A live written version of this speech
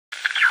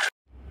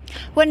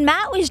When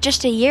Matt was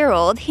just a year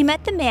old, he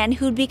met the man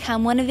who would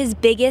become one of his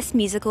biggest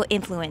musical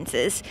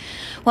influences.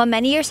 While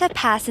many years have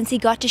passed since he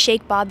got to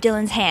shake Bob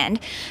Dylan's hand,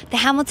 the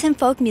Hamilton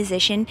folk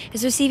musician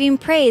is receiving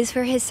praise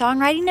for his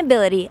songwriting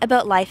ability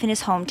about life in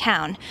his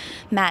hometown.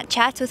 Matt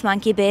chats with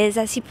MonkeyBiz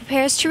as he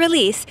prepares to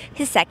release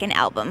his second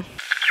album.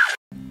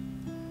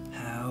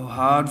 How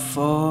hard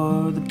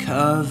for the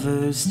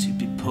covers to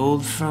be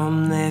pulled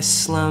from their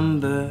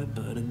slumber,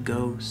 but a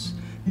ghost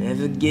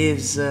never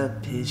gives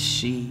up his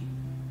sheet.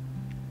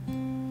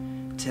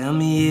 Tell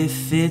me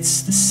if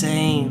it's the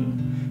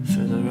same for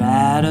the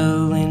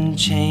rattling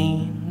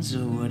chains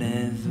or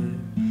whatever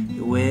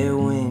you wear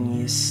when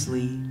you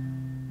sleep.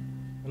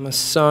 I'm a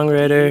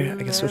songwriter,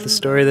 I guess, with a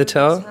story to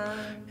tell,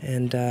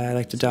 and I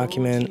like to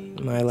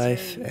document my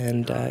life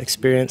and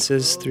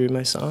experiences through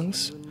my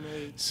songs.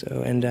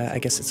 So, I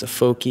guess it's a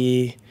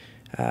folky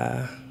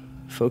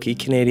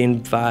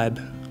Canadian vibe.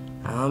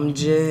 I'm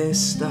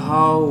just a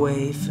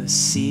hallway for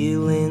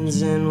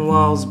ceilings and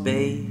walls,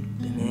 babe,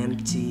 and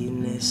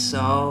emptiness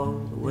all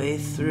the way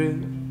through.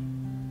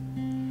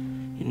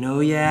 You know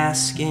you're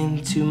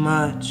asking too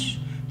much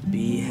to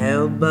be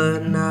held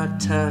but not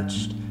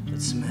touched,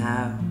 but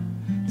somehow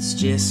it's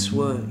just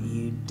what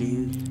you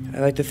do. I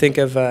like to think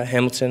of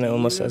Hamilton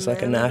almost as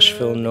like a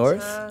Nashville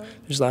North.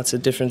 There's lots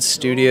of different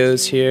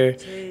studios here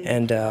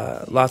and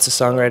lots of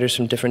songwriters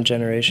from different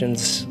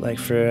generations, like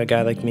for a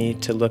guy like me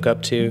to look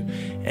up to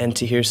and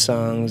to hear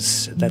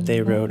songs that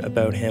they wrote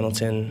about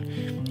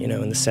Hamilton, you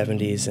know, in the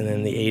 70s and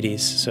in the 80s.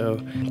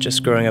 So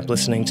just growing up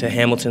listening to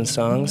Hamilton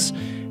songs,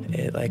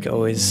 it like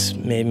always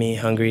made me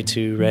hungry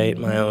to write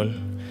my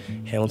own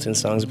Hamilton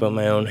songs about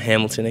my own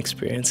Hamilton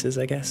experiences,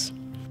 I guess.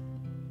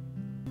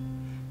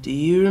 Do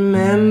you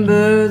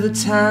remember the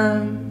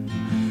time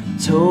I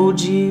told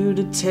you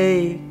to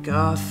take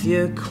off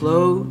your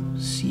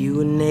clothes? You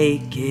were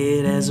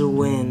naked as a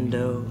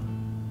window,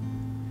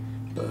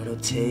 but I'll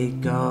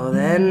take all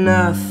that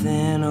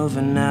nothing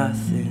over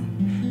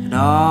nothing at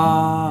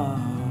all.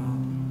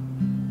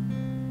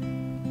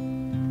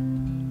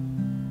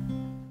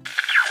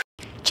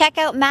 Check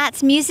out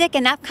Matt's music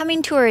and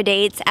upcoming tour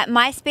dates at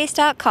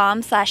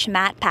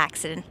myspace.com/Matt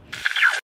Paxton.